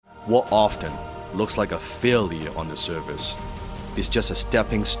What often looks like a failure on the surface is just a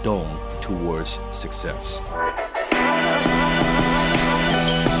stepping stone towards success.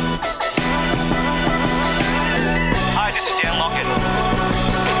 Hi, this is Dan Lockett.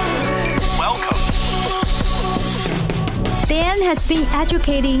 Welcome. Dan has been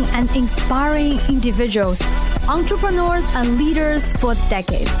educating and inspiring individuals, entrepreneurs, and leaders for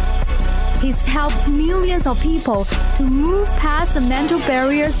decades. He's helped millions of people to move past the mental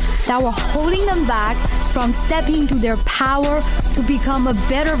barriers that were holding them back from stepping into their power to become a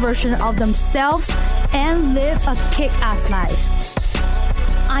better version of themselves and live a kick-ass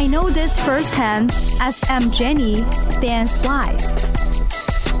life. I know this firsthand as I'm Jenny, Dan's wife.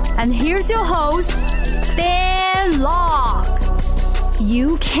 And here's your host, Dan Locke.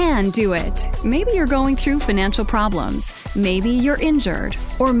 You can do it. Maybe you're going through financial problems. Maybe you're injured.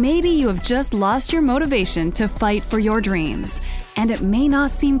 Or maybe you have just lost your motivation to fight for your dreams. And it may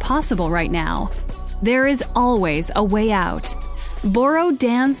not seem possible right now. There is always a way out. Borrow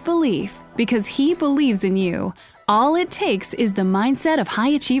Dan's belief because he believes in you. All it takes is the mindset of high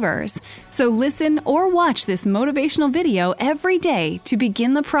achievers. So listen or watch this motivational video every day to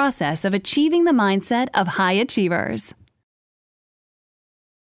begin the process of achieving the mindset of high achievers.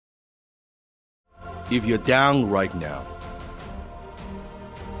 If you're down right now,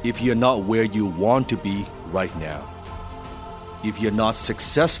 if you're not where you want to be right now, if you're not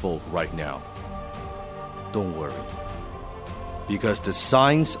successful right now, don't worry. Because the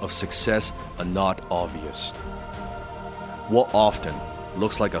signs of success are not obvious. What often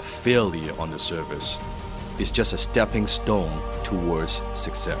looks like a failure on the surface is just a stepping stone towards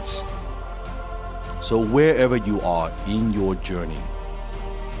success. So wherever you are in your journey,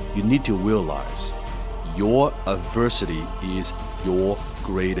 you need to realize your adversity is your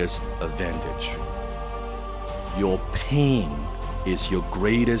greatest advantage. Your pain is your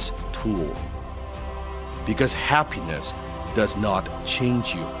greatest tool. Because happiness does not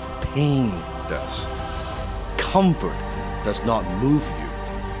change you, pain does. Comfort does not move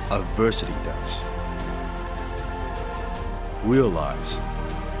you, adversity does. Realize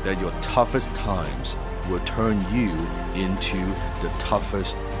that your toughest times will turn you into the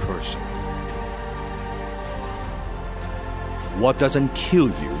toughest person. What doesn't kill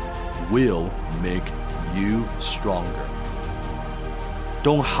you will make you stronger.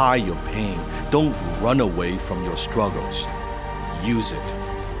 Don't hide your pain. Don't run away from your struggles. Use it.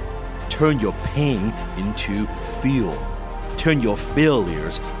 Turn your pain into fuel. Turn your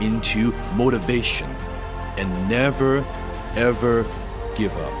failures into motivation. And never, ever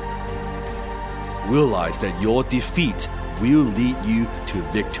give up. Realize that your defeat will lead you to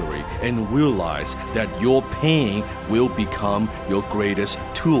victory, and realize that your pain will become your greatest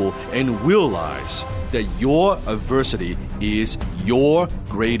tool, and realize that your adversity is your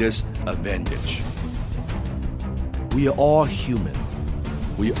greatest advantage. We are all human.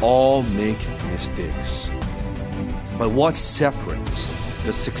 We all make mistakes. But what separates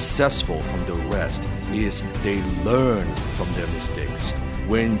the successful from the rest is they learn from their mistakes.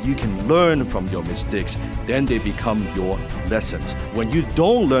 When you can learn from your mistakes, then they become your lessons. When you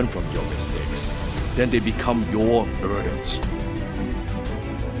don't learn from your mistakes, then they become your burdens.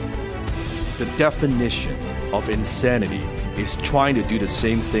 The definition of insanity is trying to do the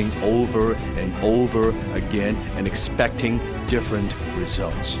same thing over and over again and expecting different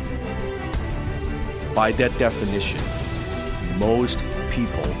results. By that definition, most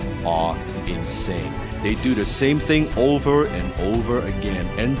people are insane. They do the same thing over and over again,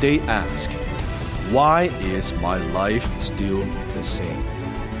 and they ask, why is my life still the same?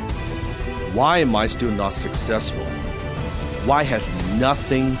 Why am I still not successful? Why has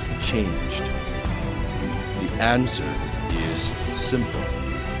nothing changed? The answer is simple.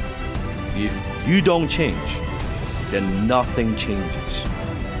 If you don't change, then nothing changes.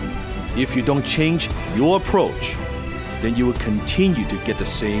 If you don't change your approach, then you will continue to get the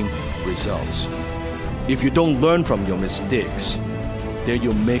same results. If you don't learn from your mistakes, then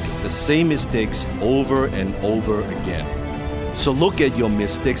you'll make the same mistakes over and over again. So look at your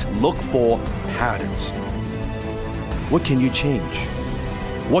mistakes, look for patterns. What can you change?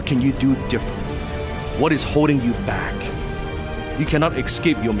 What can you do differently? What is holding you back? You cannot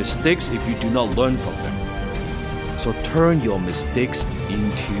escape your mistakes if you do not learn from them. So turn your mistakes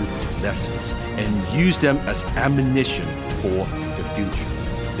into lessons and use them as ammunition for the future.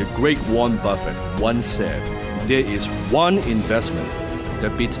 The great Warren Buffett once said, there is one investment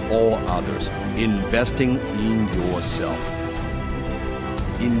that beats all others, investing in yourself.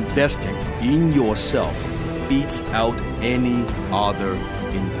 Investing in yourself beats out any other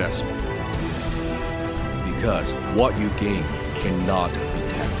investment. Because what you gain cannot be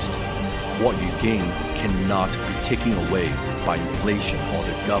taxed. invest. What you gain cannot be taken away by inflation or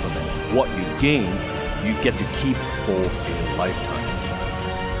the government. What you gain, you get to keep for a lifetime.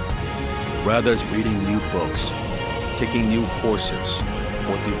 Whether it's reading new books, taking new courses,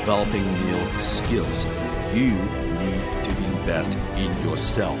 or developing new skills, you need to invest in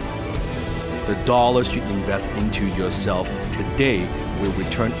yourself. The dollars you invest into yourself today will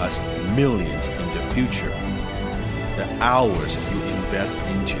return us millions in the future. The hours you invest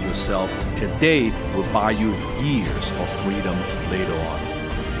into yourself today will buy you years of freedom later on.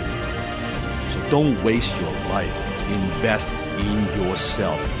 So don't waste your life. Invest in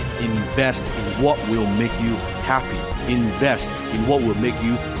yourself. Invest in what will make you happy. Invest in what will make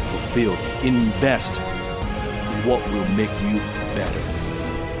you fulfilled. Invest in what will make you better.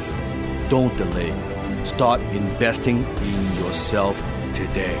 Don't delay. Start investing in yourself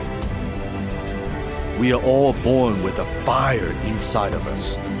today. We are all born with a fire inside of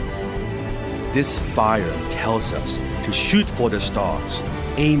us. This fire tells us to shoot for the stars,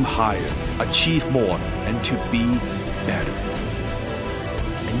 aim higher, achieve more, and to be better.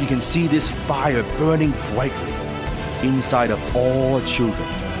 And you can see this fire burning brightly inside of all children.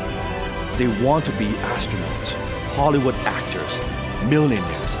 They want to be astronauts, Hollywood actors,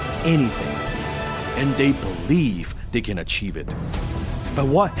 millionaires, anything. And they believe they can achieve it. But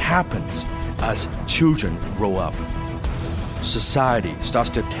what happens as children grow up? Society starts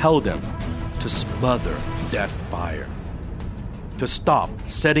to tell them to smother that fire, to stop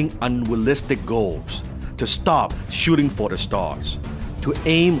setting unrealistic goals, to stop shooting for the stars, to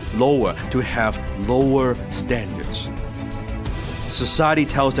aim lower, to have lower standards. Society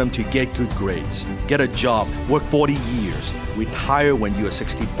tells them to get good grades, get a job, work 40 years, retire when you are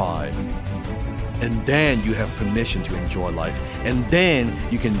 65. And then you have permission to enjoy life. And then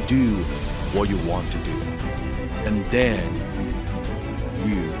you can do what you want to do. And then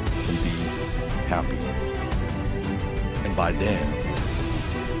you can be happy. And by then,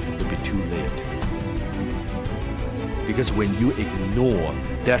 it'll be too late. Because when you ignore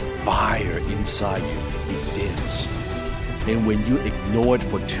that fire inside you, it dims. And when you ignore it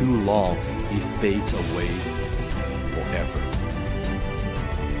for too long, it fades away forever.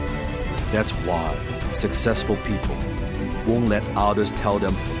 That's why successful people won't let others tell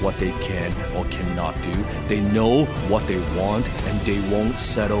them what they can or cannot do. They know what they want and they won't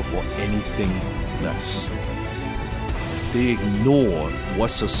settle for anything less. They ignore what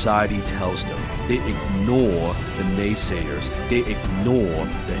society tells them. They ignore the naysayers. They ignore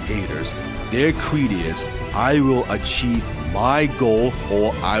the haters. Their creed is, I will achieve my goal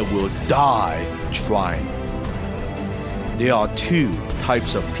or I will die trying. There are two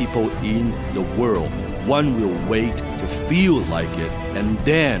types of people in the world. One will wait to feel like it and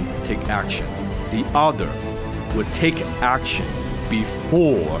then take action. The other will take action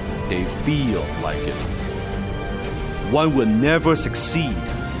before they feel like it. One will never succeed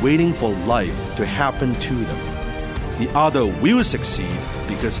waiting for life to happen to them. The other will succeed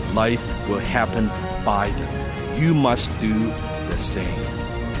because life will happen by them. You must do the same.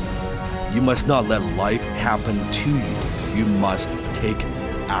 You must not let life happen to you. You must take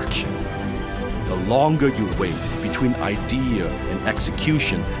action. The longer you wait between idea and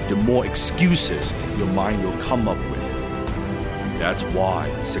execution, the more excuses your mind will come up with. That's why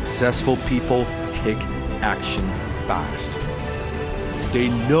successful people take action fast. They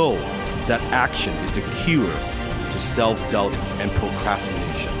know that action is the cure to self-doubt and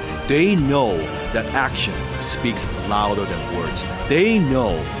procrastination. They know that action speaks louder than words. They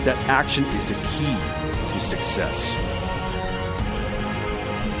know that action is the key to success.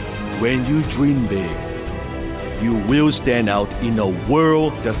 When you dream big, you will stand out in a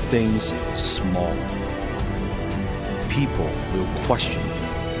world that thinks small. People will question you.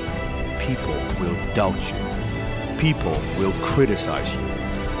 People will doubt you. People will criticize you.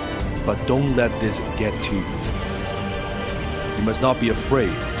 But don't let this get to you. You must not be afraid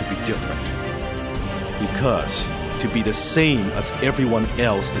to be different. Because to be the same as everyone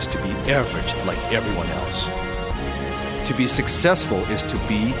else is to be average like everyone else. To be successful is to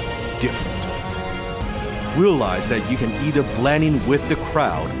be different. Realize that you can either blend in with the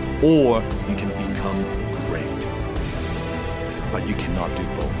crowd or you can become great. But you cannot do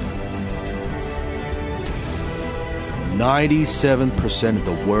both. 97% of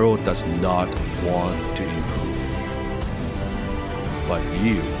the world does not want to improve. But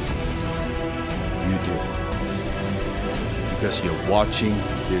you do. Because you're watching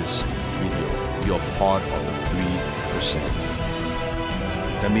this video, you're part of the 3%.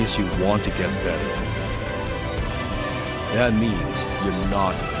 That means you want to get better. That means you're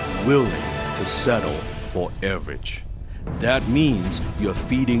not willing to settle for average. That means you're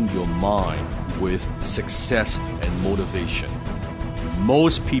feeding your mind with success and motivation.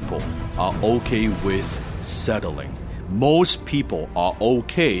 Most people are okay with settling. Most people are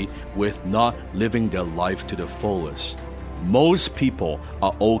okay with not living their life to the fullest. Most people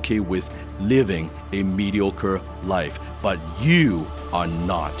are okay with living a mediocre life, but you are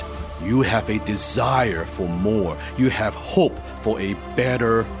not. You have a desire for more. You have hope for a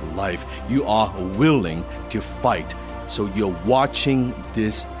better life. You are willing to fight. So you're watching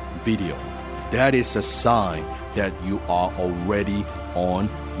this video. That is a sign that you are already on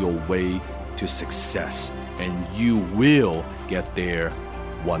your way to success, and you will get there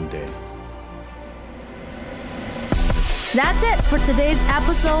one day. That's it for today's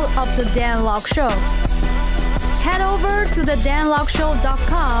episode of The Dan Lok Show. Head over to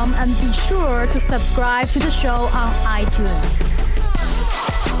thedanlokshow.com and be sure to subscribe to the show on iTunes.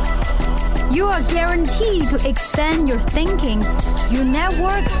 You are guaranteed to expand your thinking, your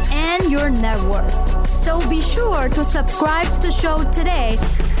network, and your network. So be sure to subscribe to the show today.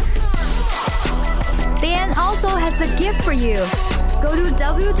 Dan also has a gift for you. Go to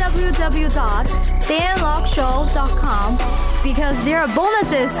www.danlokshow.com because there are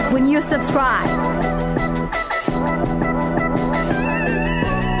bonuses when you subscribe.